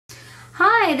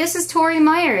Hi, this is Tori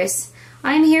Meyers.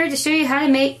 I'm here to show you how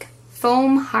to make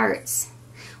foam hearts.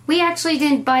 We actually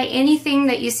didn't buy anything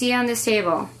that you see on this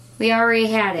table. We already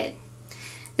had it.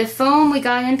 The foam we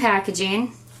got in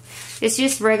packaging. It's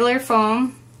just regular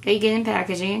foam that you get in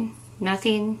packaging.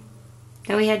 Nothing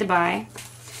that we had to buy.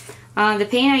 The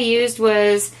paint I used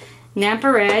was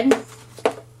Nampa Red,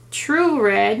 True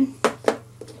Red,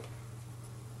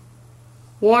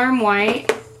 Warm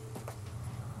White,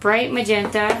 Bright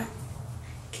Magenta,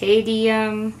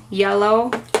 Cadmium Yellow,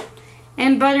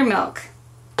 and Buttermilk.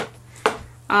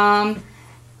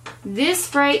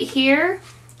 This right here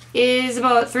is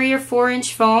about 3 or 4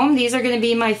 inch foam. These are going to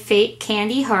be my fake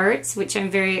candy hearts, which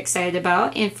I'm very excited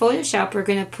about. In Photoshop, we're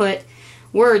going to put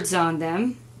words on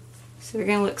them, so they're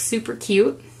going to look super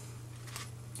cute.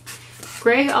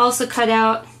 Greg also cut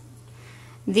out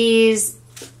these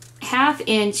 1/2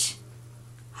 inch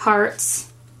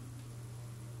hearts,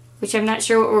 which I'm not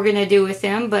sure what we're going to do with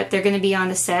them, but they're going to be on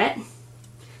the set.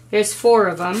 There's 4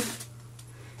 of them,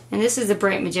 and this is the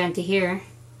bright magenta here.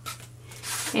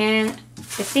 And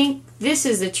I think this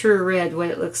is the true red, what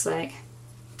it looks like.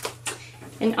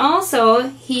 And also,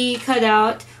 he cut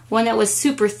out one that was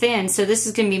super thin, so this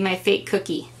is going to be my fake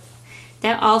cookie.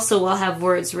 That also will have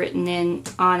words written in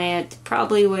on it,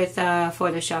 probably with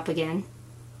Photoshop again.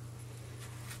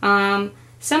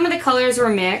 Some of the colors were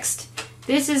mixed.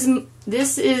 This is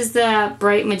the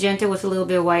bright magenta with a little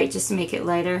bit of white, just to make it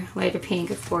lighter pink,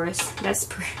 of course. That's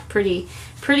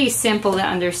pretty simple to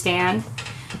understand.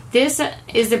 This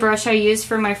is the brush I used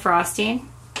for my frosting,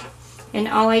 and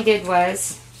all I did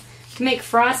was to make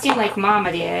frosting like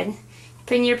Mama did.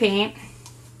 Put in your paint,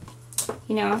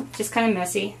 you know, just kind of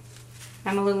messy.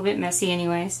 I'm a little bit messy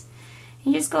anyways.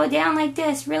 You just go down like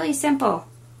this, really simple,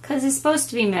 because it's supposed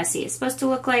to be messy. It's supposed to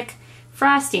look like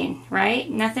frosting, right?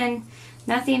 Nothing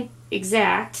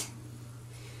exact.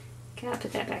 Okay, I'll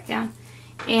put that back down.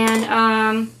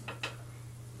 And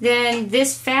then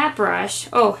this fat brush,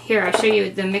 oh, here, I'll show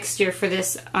you the mixture for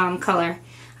this color.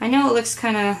 I know it looks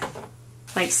kind of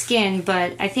like skin,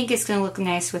 but I think it's going to look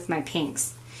nice with my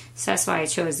pinks. So that's why I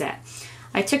chose that.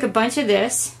 I took a bunch of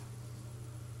this,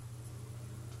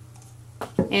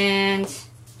 and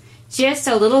just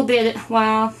a little bit,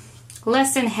 well,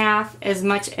 less than half as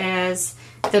much as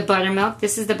the buttermilk.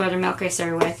 This is the buttermilk I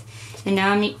started with. And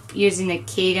now I'm using the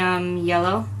Cadmium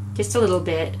Yellow. Just a little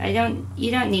bit.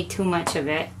 You don't need too much of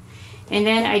it. And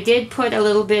then I did put a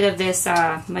little bit of this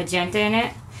magenta in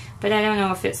it, but I don't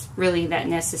know if it's really that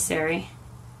necessary.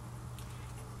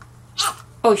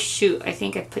 Oh shoot, I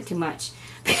think I put too much.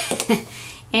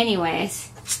 Anyways,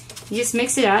 you just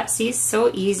mix it up. See, it's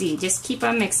so easy. Just keep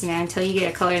on mixing it until you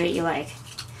get a color that you like,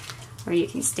 or you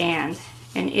can stand.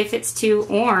 And if it's too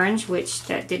orange, which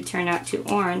that did turn out too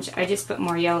orange, I just put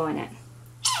more yellow in it.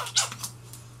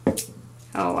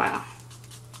 Oh wow.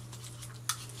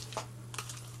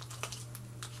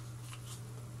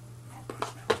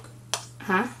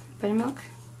 Huh? Buttermilk?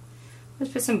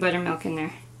 Let's put some buttermilk in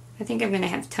there. I think I'm going to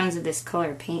have tons of this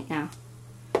color paint now.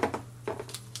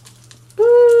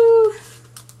 Woo!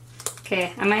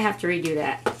 Okay, I might have to redo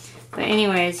that. But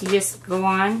anyways, you just go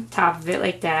on top of it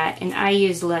like that. And I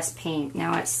used less paint.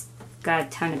 Now it's got a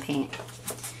ton of paint.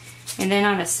 And then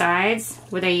on the sides,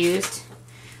 what I used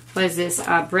was this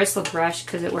bristle brush,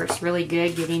 because it works really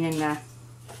good getting in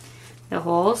the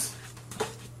holes.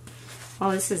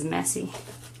 Oh, this is messy.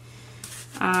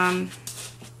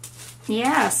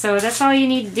 Yeah, so that's all you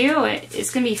need to do.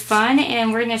 It's going to be fun,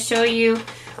 and we're going to show you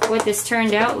what this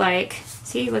turned out like.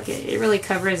 See, look, it really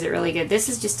covers it really good. This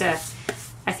is just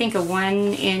I think a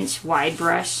 1 inch wide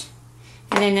brush.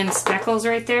 And then them speckles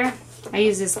right there, I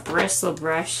use this bristle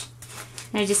brush,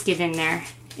 and I just get in there.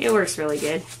 It works really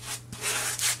good.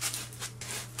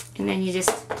 And then you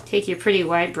just take your pretty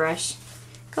wide brush,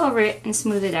 go over it and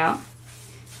smooth it out,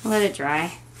 and let it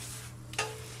dry.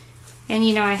 And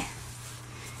you know,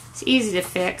 it's easy to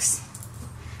fix.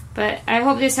 But I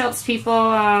hope this helps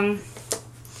people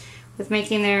with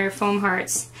making their foam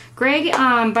hearts. Greg,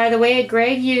 by the way,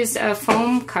 Greg used a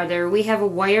foam cutter. We have a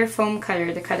wire foam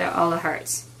cutter to cut out all the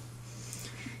hearts.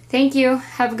 Thank you.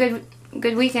 Have a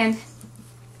good weekend.